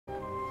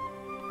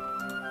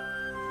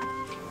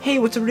Hey,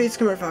 what's up, it's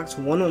Commander Fox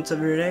 1. What's up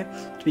here today?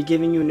 To be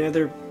giving you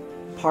another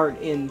part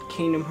in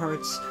Kingdom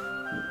Hearts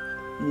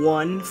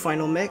 1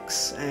 Final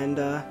Mix, and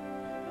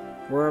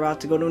we're about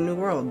to go to a new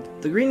world.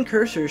 The green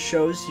cursor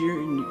shows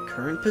your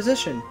current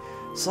position.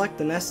 Select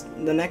the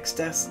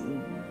next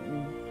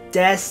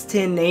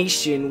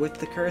destination with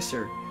the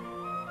cursor.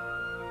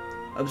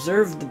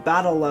 Observe the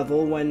battle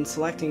level when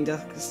selecting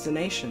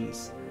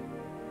destinations.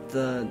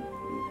 The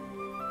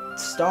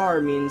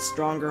star means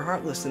stronger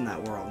Heartless in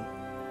that world.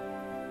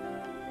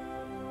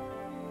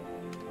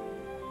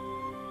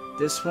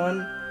 This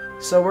one.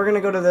 So we're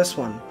gonna go to this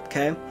one,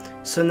 okay?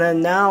 So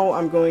then now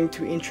I'm going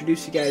to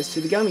introduce you guys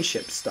to the gummy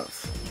ship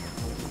stuff.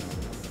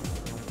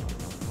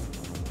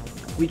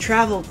 We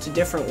travel to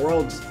different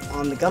worlds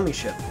on the gummy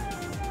ship.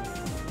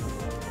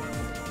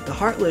 The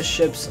Heartless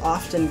ships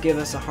often give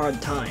us a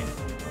hard time.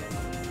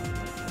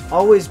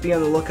 Always be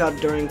on the lookout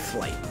during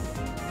flight.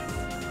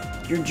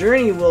 Your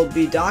journey will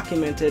be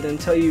documented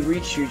until you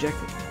reach your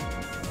objective.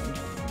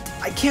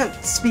 I can't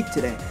speak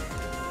today.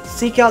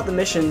 Seek out the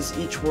missions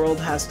each world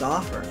has to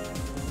offer.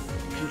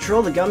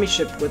 Control the gummy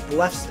ship with the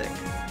left stick.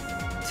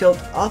 Tilt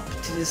up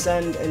to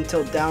descend and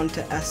tilt down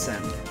to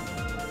ascend.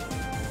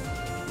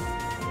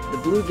 The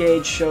blue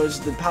gauge shows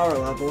the power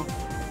level.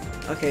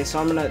 Okay, so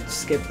I'm gonna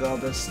skip all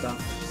this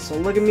stuff. So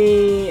look at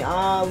me.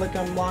 Look,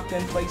 I'm locked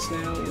in place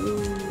now.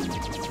 Ooh.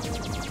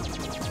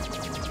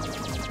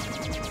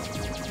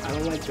 I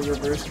don't like the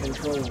reverse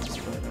controls,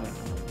 but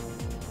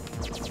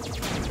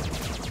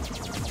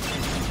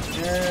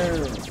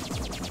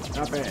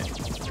Stop it.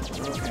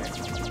 Okay.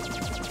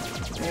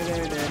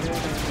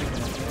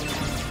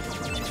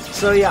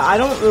 So yeah, I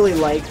don't really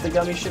like the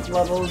gummy ship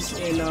levels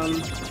in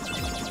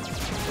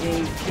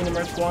Kingdom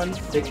Hearts 1.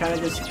 They kind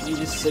of you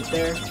just sit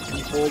there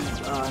and hold,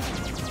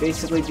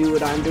 basically do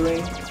what I'm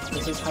doing.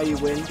 This is how you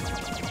win.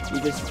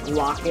 You just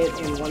lock it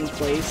in one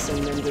place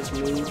and then just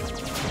move.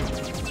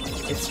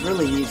 It's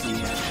really easy,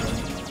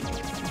 actually.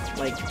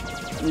 Like,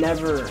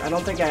 I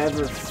don't think I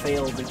ever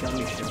failed a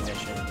gummy ship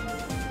mission.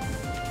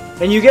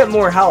 And you get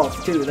more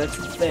health, too, that's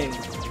the thing.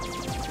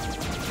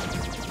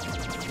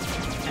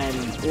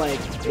 And, like,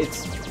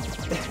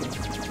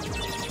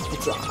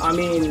 I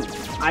mean,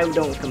 I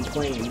don't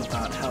complain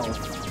about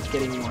health,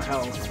 getting more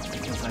health,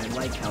 because I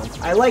like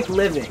health. I like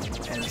living,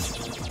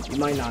 as you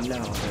might not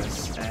know,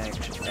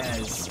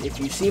 as if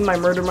you've seen my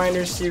Murder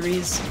Miners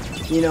series,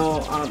 you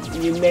know,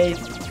 you may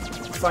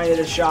find it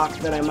a shock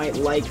that I might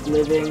like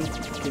living,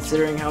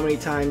 considering how many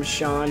times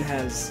Sean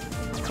has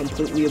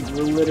completely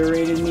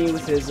obliterated me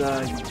with his,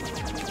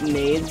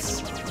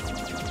 nades.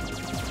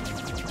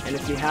 And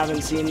if you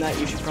haven't seen that,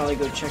 you should probably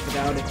go check it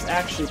out. It's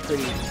actually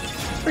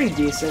pretty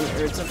decent,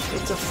 or it's a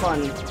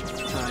fun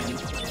time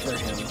for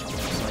him,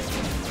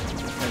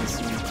 because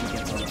he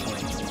gets all the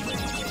points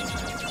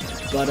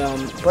and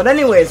things. But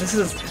anyways, this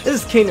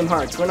is Kingdom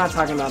Hearts. We're not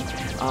talking about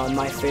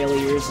my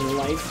failures in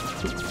life.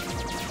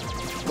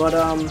 But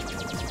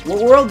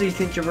what world do you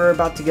think we're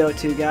about to go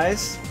to,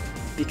 guys?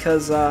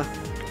 Because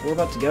we're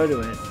about to go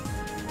to it,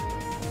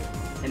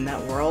 and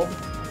that world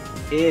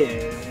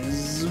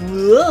is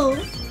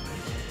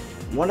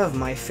one of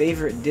my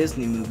favorite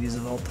Disney movies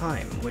of all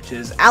time, which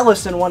is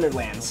Alice in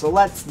Wonderland. So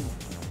let's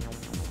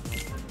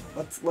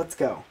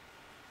go.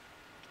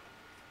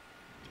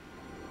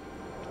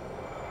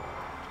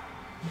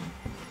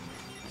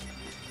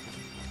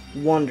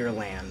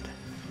 Wonderland.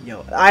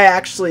 Yo, I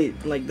actually,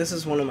 like, this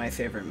is one of my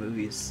favorite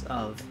movies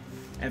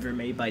ever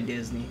made by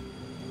Disney.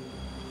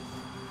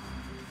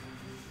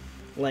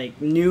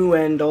 Like, new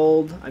and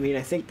old. I mean,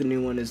 I think the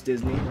new one is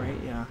Disney, right?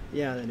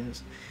 Yeah, that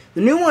is.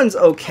 The new one's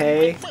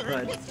okay, but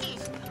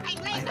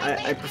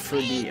I prefer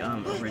the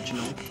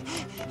original.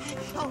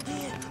 Oh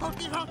dear,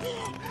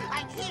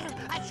 I'm here,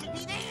 I should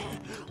be there.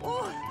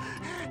 Oh,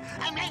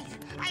 I'm late.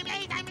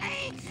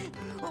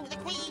 Oh, the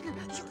Queen,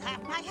 she'll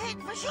have my head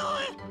for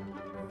sure.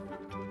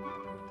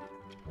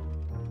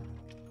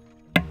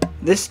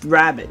 This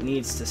rabbit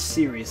needs to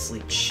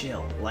seriously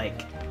chill.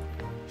 Like,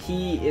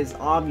 he is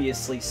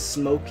obviously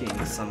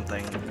smoking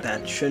something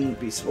that shouldn't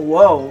be.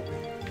 Whoa!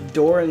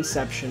 Door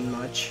inception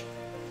much.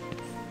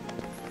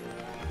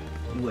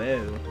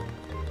 Whoa.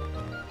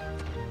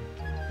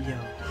 Yo.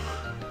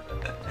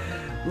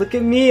 Look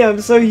at me, I'm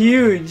so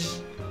huge!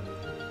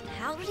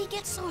 How did he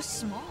get so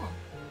small?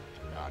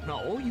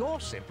 No, you're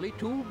simply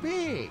too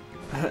big.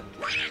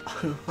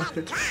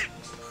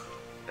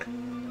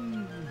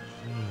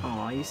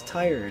 Aw, he's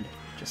tired.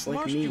 Just like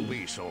Must me. you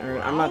be so Or,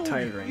 I'm not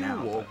tired loud? right You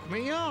now. woke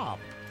me up.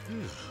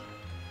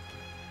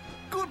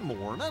 Good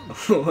morning.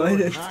 What?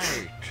 Good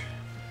night.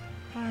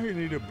 I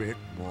need a bit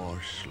more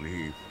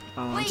sleep.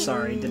 Oh, I'm Wait,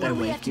 sorry. Did I what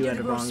do we wake have to you do at to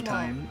a grow wrong small?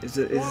 time? Is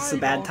this a Why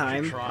bad don't you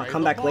time? try I'll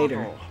come the back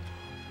later.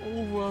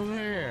 bottle over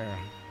there.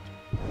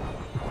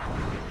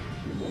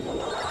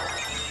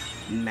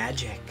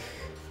 Magic.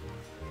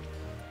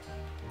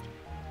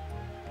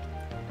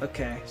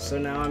 Okay, so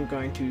now I'm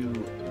going to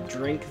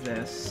drink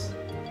this.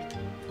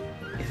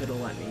 If it'll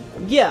let me.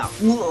 Yeah!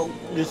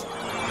 Just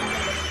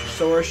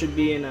Sora should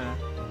be in a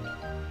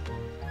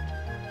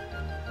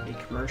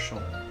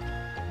commercial.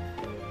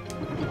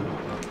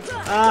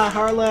 Ah,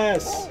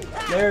 Heartless!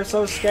 They're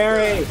so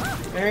scary!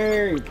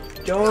 Hey,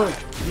 don't...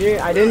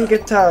 Yeah, I didn't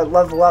get to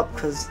level up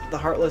because the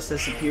Heartless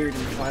disappeared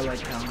in Twilight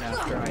Town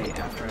after I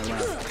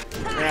left.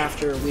 Or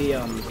after we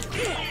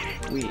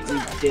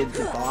did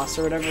the boss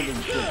or whatever,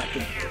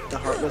 the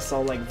Heartless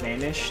all like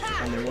vanished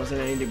and there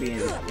wasn't any to be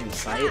in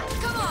sight.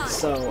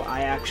 So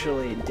I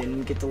actually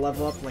didn't get to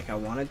level up like I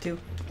wanted to.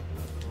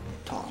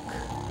 Talk.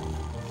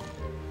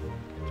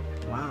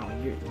 Wow,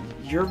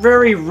 you're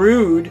very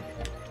rude.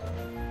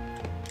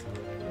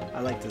 I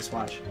like this,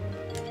 watch.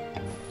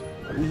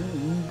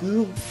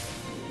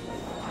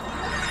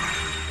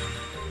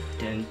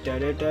 Dun, da,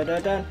 da, da, da,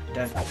 da,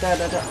 da, da,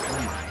 da, da. Oh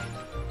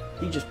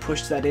my. He just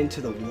pushed that into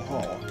the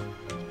wall.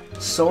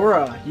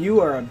 Sora, you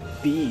are a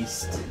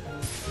beast.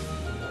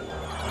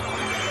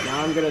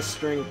 Now I'm gonna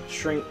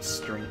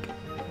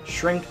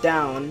shrink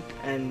down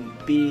and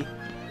be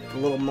the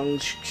little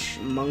monk.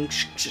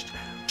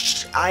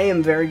 I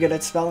am very good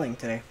at spelling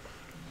today.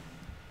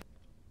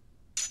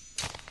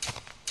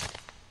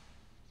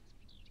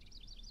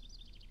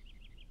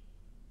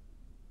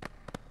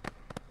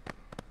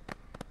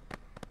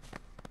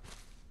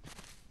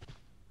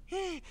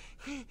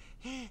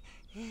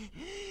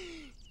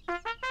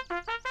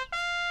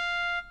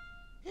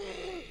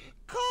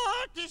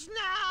 Court is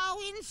now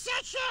in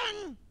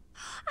session.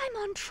 I'm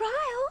on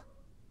trial?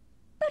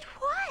 But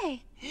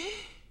why?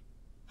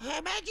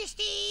 Her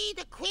Majesty,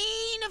 the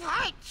Queen of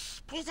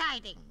Hearts,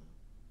 presiding.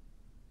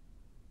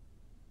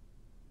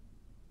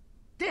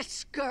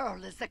 This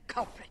girl is the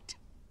culprit.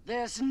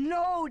 There's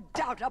no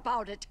doubt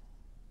about it.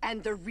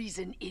 And the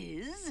reason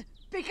is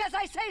because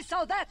I say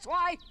so, that's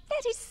why.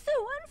 That is so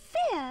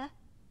unfair.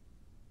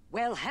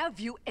 Well, have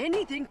you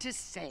anything to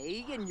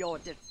say in your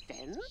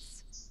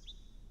defense?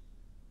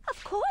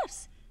 Of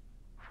course.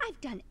 I've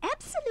done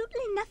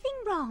absolutely nothing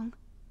wrong.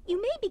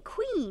 You may be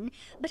queen,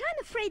 but I'm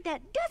afraid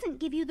that doesn't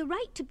give you the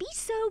right to be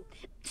so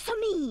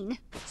mean.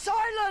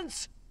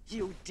 Silence!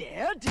 You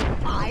dare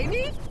defy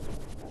me?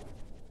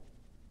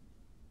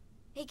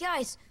 Hey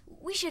guys,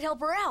 we should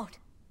help her out.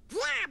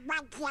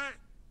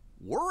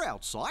 We're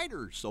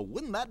outsiders, so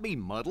wouldn't that be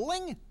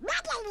muddling?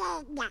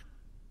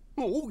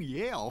 Oh,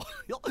 yeah.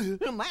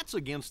 And that's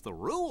against the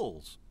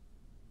rules.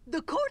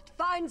 The court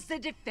finds the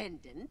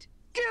defendant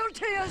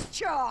guilty as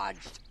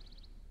charged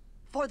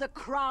for the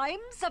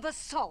crimes of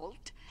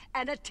assault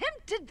and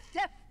attempted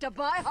theft of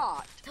my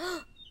heart.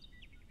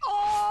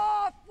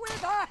 Off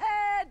with her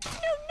head!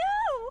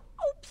 No!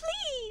 Oh,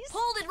 please!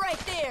 Hold it right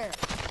there!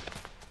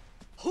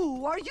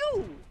 Who are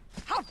you?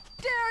 How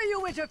dare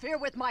you interfere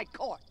with my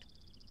court?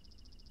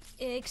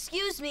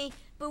 Excuse me,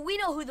 but we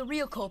know who the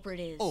real culprit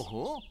is.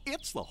 Uh-huh.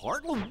 It's the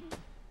Heartless.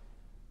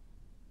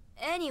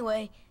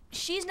 Anyway,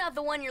 she's not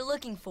the one you're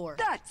looking for.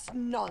 That's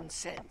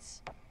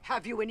nonsense.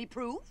 Have you any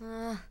proof?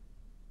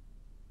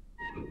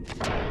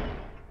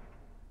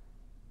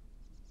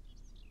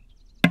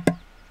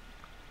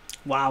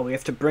 Wow, we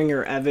have to bring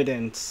her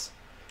evidence.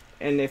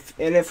 And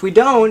if we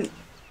don't,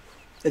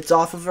 it's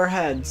off of our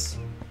heads.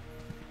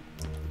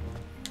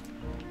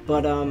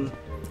 But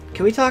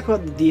can we talk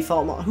about the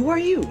default model? Who are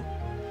you?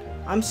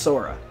 I'm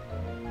Sora.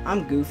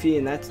 I'm Goofy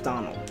and that's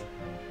Donald.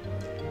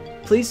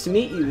 Pleased to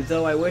meet you,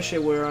 though I wish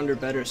it were under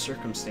better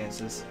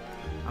circumstances.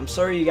 I'm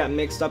sorry you got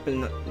mixed up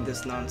in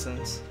this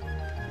nonsense.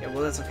 Yeah,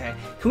 well that's okay.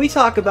 Can we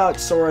talk about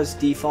Sora's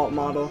default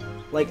model?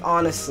 Like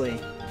honestly,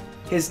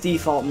 his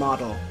default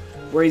model.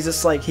 Where he's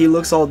just like, he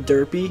looks all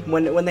derpy.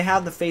 When they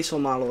have the facial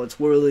model, it's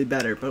really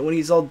better. But when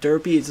he's all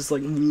derpy, it's just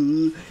like,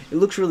 it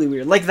looks really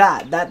weird. Like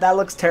that. That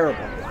looks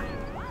terrible.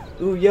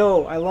 Ooh,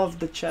 yo, I love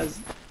the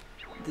Chesmere?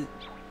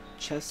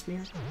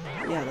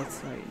 Yeah,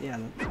 that's right. Yeah.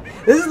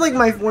 This is like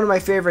one of my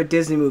favorite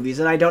Disney movies,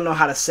 and I don't know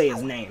how to say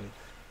his name.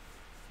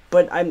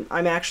 But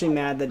I'm actually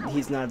mad that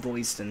he's not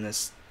voiced in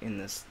this.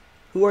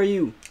 Who are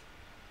you?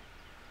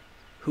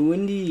 Who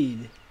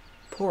indeed?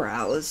 Poor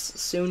Alice,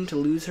 soon to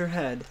lose her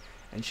head,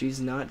 and she's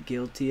not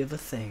guilty of a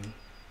thing.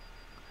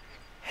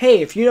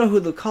 Hey, if you know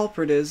who the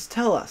culprit is,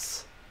 tell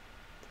us.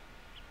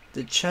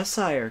 The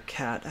Cheshire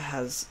Cat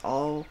has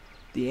all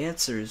the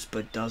answers,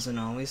 but doesn't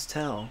always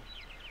tell.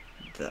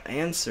 The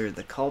answer,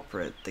 the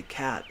culprit, the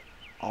cat,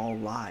 all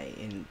lie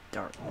in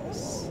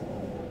darkness.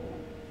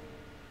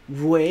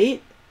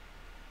 Wait?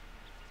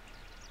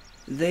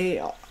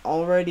 They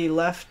already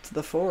left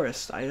the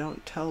forest. I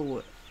won't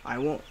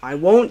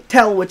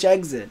tell which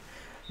exit.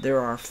 There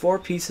are 4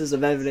 pieces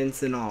of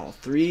evidence in all.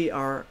 3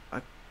 are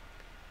a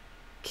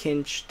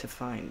cinch to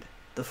find.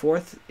 The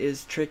 4th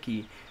is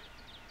tricky.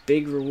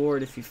 Big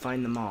reward if you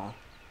find them all.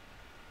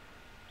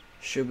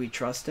 Should we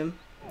trust him?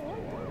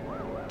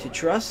 To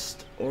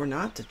trust or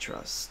not to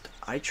trust?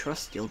 I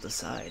trust you'll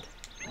decide.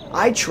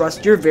 I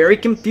trust you're very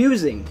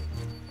confusing.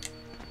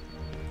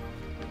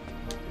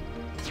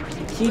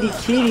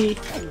 Kitty,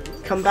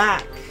 come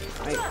back.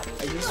 I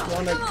just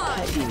want to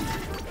pet you,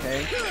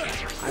 okay?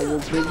 I will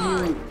give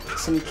you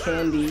some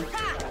candy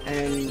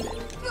and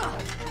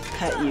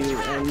pet you,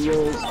 and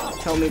you'll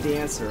tell me the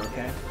answer,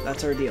 okay?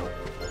 That's our deal.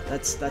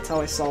 That's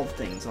how I solve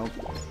things.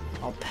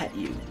 I'll pet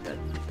you. That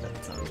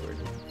sounds weird.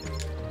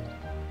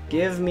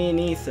 Give me an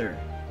ether.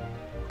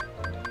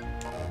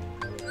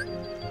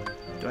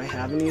 I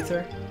have an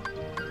ether?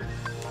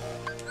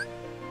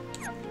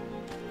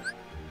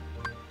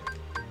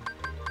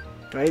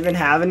 Do I even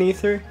have an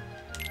ether?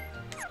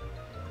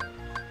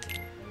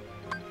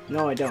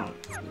 No, I don't.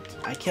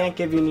 I can't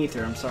give you an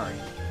ether, I'm sorry.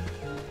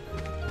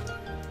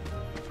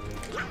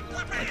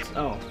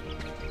 Oh.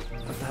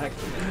 What the heck?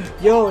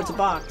 Yo, it's a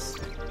box!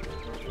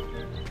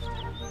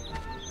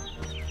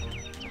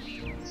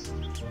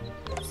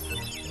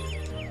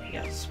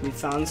 Yes, we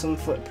found some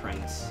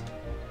footprints.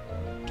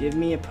 Give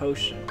me a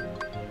potion.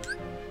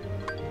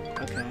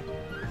 Okay.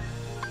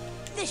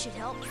 This should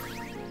help.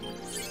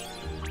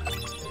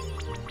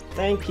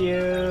 Thank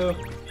you!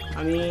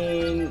 I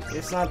mean,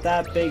 it's not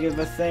that big of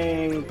a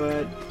thing,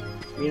 but,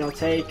 you know,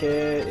 take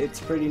it. It's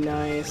pretty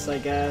nice, I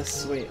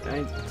guess. Wait,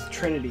 it's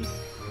Trinity.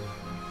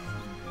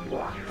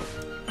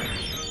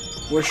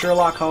 We're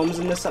Sherlock Holmes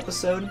in this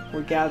episode.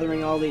 We're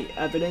gathering all the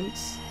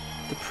evidence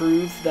to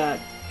prove that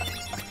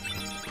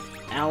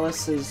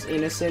Alice is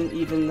innocent,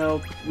 even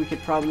though we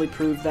could probably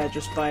prove that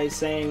just by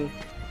saying,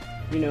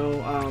 you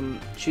know,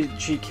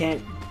 she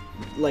can't,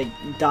 like,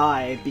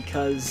 die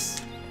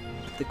because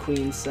the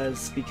Queen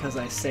says, because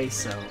I say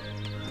so.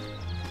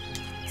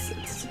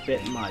 It's a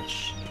bit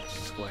much,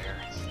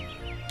 Square.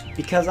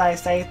 Because I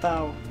say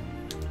so.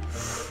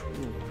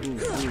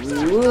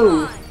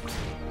 Ooh.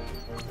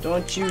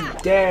 Don't you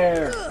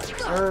dare!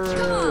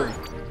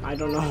 I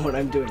don't know what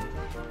I'm doing.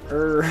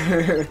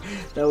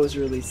 That was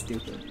really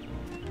stupid.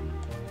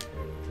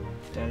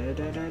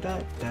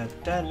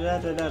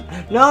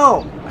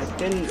 No! I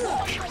didn't.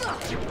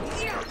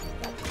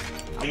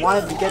 I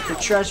wanted to get the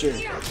treasure.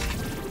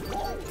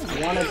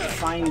 I wanted to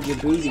find your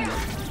booty. And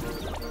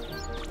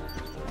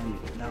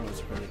that was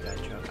a really bad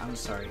joke. I'm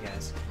sorry,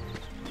 guys.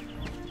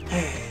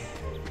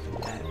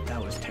 That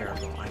was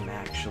terrible. I'm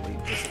actually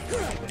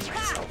disappointed in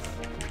myself.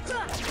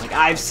 Like,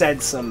 I've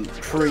said some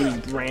pretty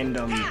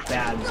random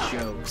bad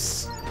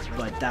jokes,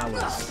 but that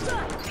was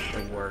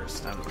the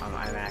worst.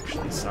 I'm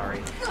actually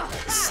sorry.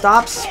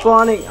 Stop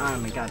spawning! Oh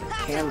my god, the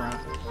camera.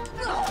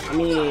 I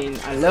mean,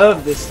 I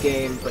love this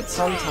game, but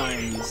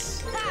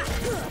sometimes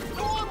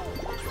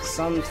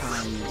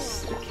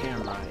the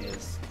camera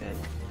is a bit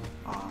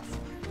off.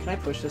 Can I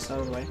push this out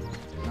of the way?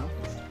 No?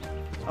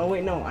 Oh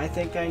wait, no, I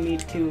think I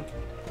need to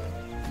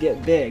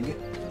get big.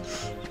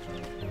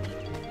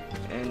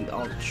 And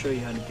I'll show you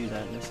how to do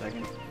that in a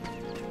second.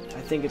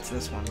 I think it's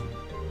this one.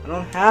 I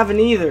don't have an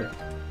either.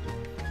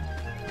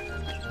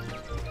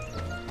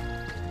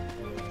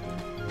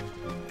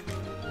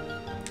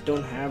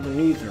 Don't have an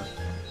either.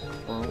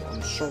 Oh,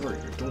 I'm sorry,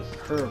 I don't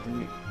have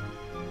any.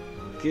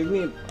 Give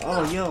me.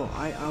 Oh, yo,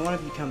 I want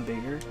to become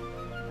bigger.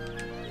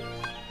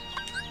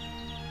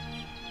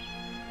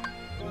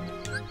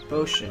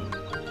 Potion.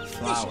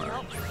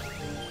 Flower.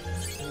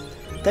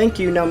 Thank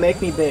you, now make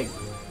me big.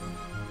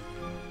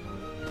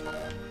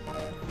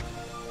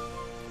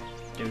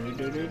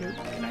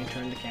 Can I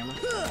turn the camera?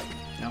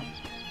 No?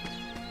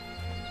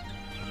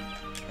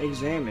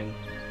 Examine.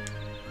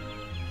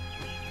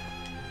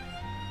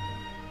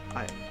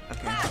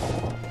 Okay.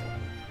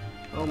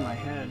 Oh, my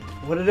head.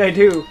 What did I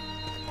do?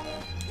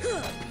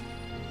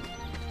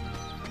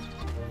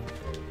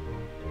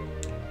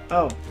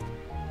 Oh.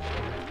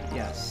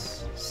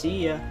 Yes.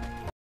 See ya.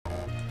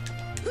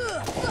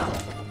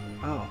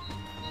 Oh.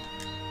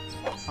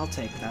 I'll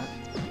take that.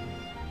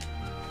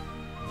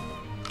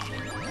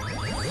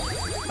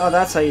 Oh,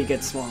 that's how you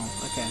get small.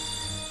 Okay.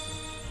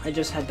 I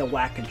just had to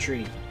whack a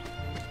tree.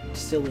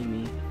 Silly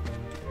me.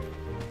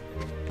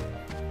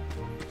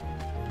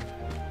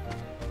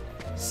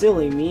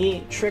 Silly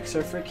me. Tricks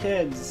are for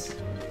kids.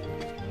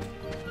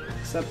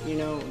 Except, you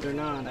know, they're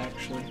not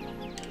actually.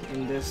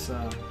 In this,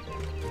 no.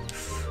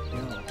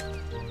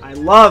 I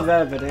love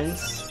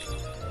evidence.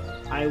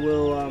 I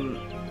will,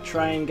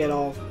 try and get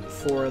all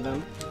 4 of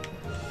them.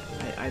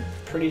 I'm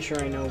pretty sure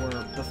I know where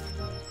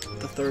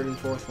the 3rd and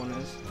 4th one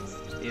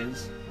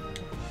is.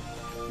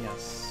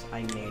 Yes,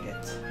 I made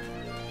it.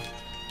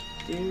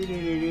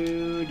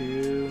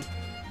 Do.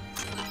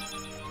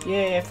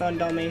 Yay, I found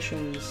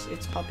Dalmatians.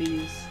 It's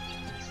puppies.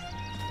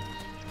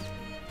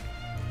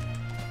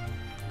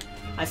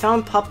 I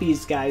found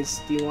puppies, guys.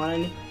 Do you want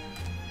any?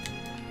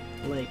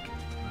 Like.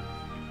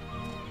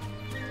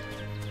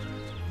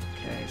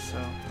 Okay, so.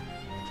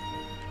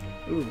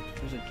 Ooh,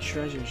 there's a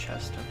treasure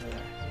chest over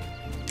there.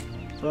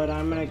 But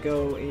I'm gonna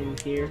go in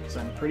here because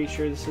I'm pretty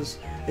sure this is.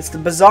 It's the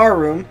bazaar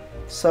room.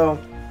 So,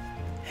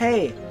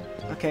 hey.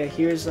 Okay,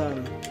 here's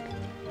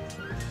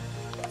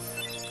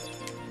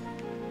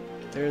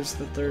there's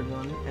the 3rd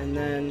one, and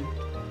then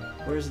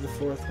where's the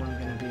 4th one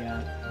gonna be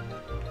at?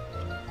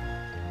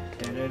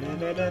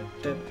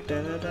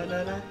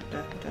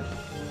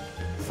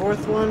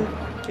 4th one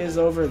is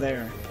over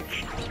there.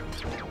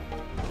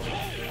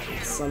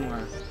 It's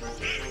somewhere.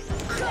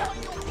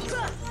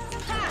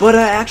 But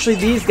actually,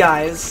 these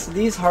guys,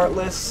 these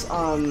heartless,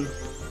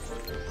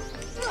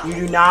 you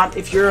do not.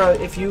 If you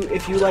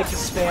like to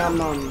spam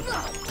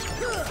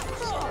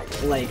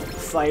like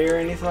fire or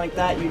anything like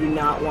that, you do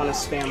not want to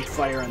spam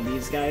fire on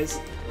these guys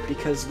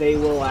because they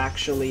will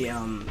actually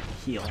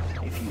heal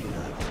if you do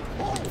that.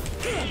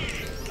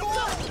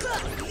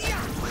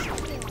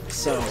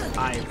 So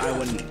I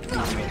wouldn't be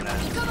doing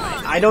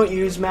that. I don't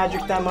use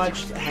magic that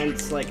much,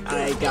 hence like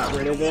I got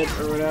rid of it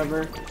or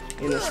whatever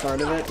in the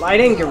start of it. Well, I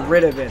didn't get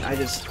rid of it, I'm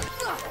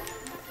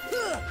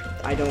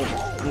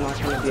not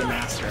gonna be a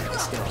master at the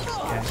skill,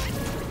 okay?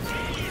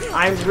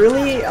 I'm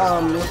really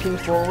looking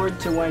forward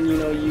to when, you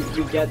know,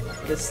 you get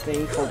this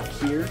thing called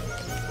Cure.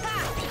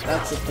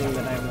 That's the thing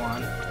that I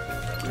want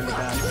really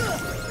bad.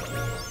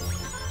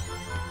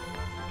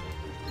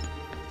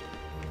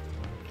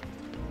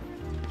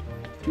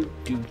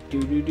 Okay,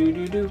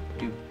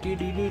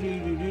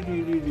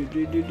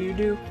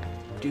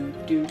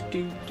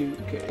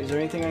 is there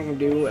anything I can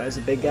do as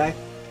a big guy?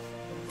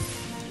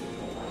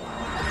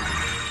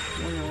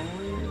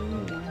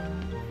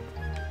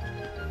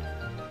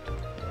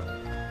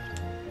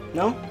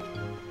 No?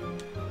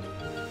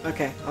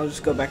 Okay, I'll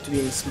just go back to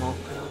being small.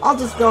 I'll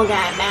just go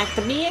back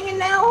to being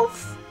an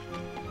elf.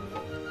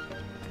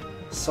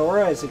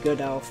 Sora is a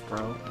good elf,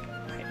 bro.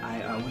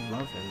 I would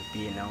love him to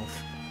be an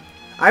elf.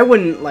 I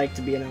wouldn't like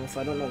to be an elf.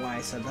 I don't know why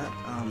I said that.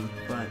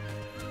 But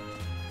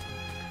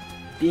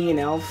being an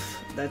elf,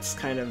 that's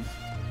kind of.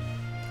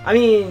 I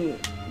mean,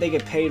 they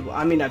get paid.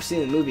 I mean, I've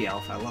seen the movie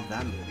Elf. I love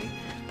that movie.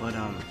 But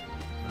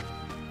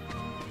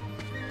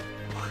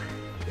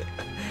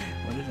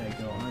what did I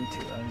go on to?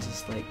 I was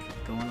just like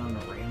going on a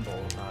ramble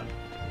about.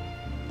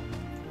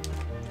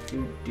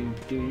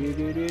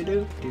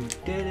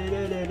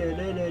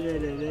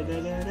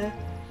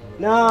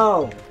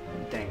 No!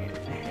 Dang it.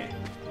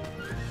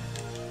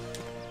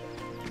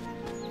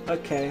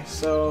 Okay,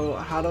 so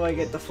how do I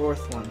get the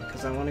fourth one?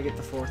 Because I want to get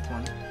the fourth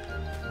one.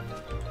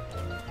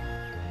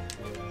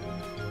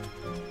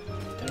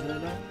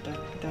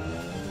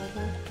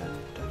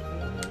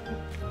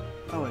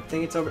 Oh, I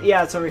think it's over.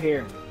 Yeah, it's over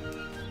here.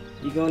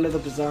 You go into the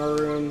bazaar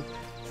room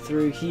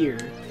through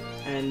here,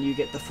 and you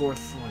get the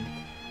fourth one.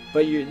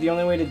 But the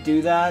only way to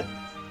do that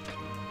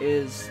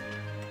is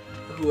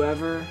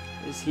whoever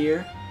is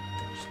here,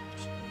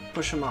 just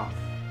push them off.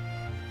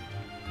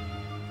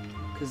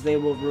 Because they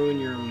will ruin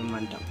your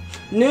momentum.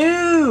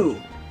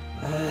 No!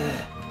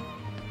 I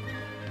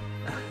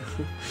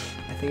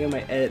think I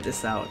might edit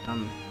this out.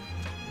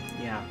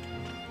 Yeah.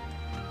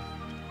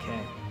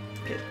 Okay.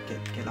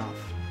 Get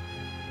off.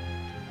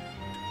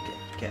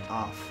 Get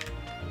off.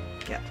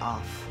 Get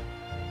off.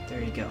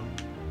 There you go.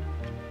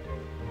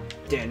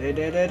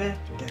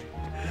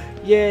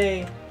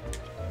 Yay!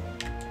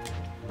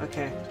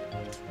 Okay.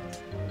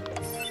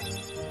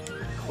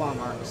 Claw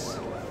marks.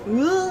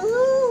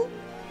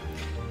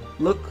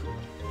 Look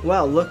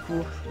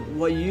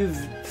what you've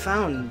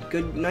found.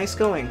 Good, nice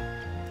going.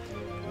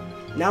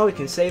 Now we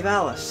can save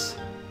Alice.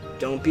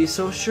 Don't be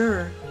so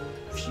sure.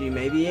 She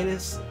may be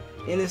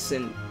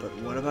innocent, but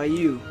what about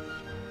you?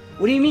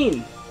 What do you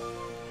mean?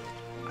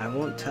 I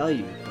won't tell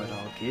you, but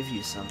I'll give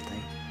you something.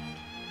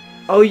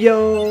 Oh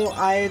yo,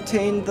 I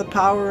attained the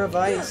power of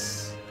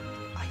ice.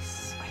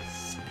 Ice, baby.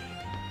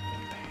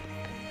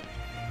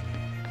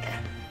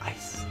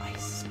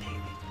 Ice, baby.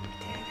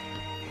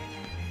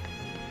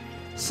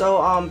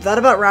 So, that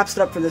about wraps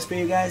it up for this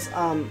video, guys.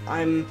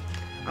 I'm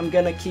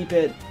gonna keep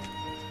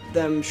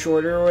them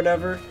shorter or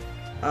whatever,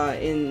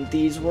 in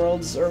these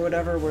worlds or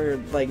whatever, where,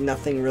 like,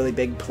 nothing really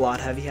big plot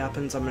heavy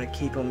happens. I'm gonna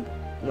keep them,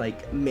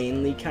 like,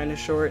 mainly kind of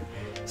short.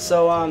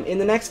 So, in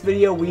the next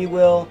video, we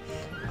will,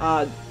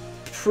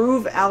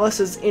 prove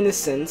Alice's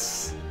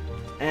innocence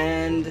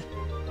and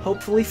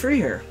hopefully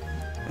free her.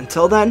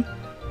 Until then,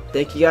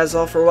 thank you guys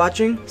all for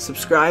watching.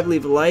 Subscribe,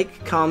 leave a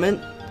like, comment,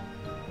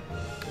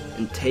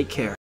 and take care.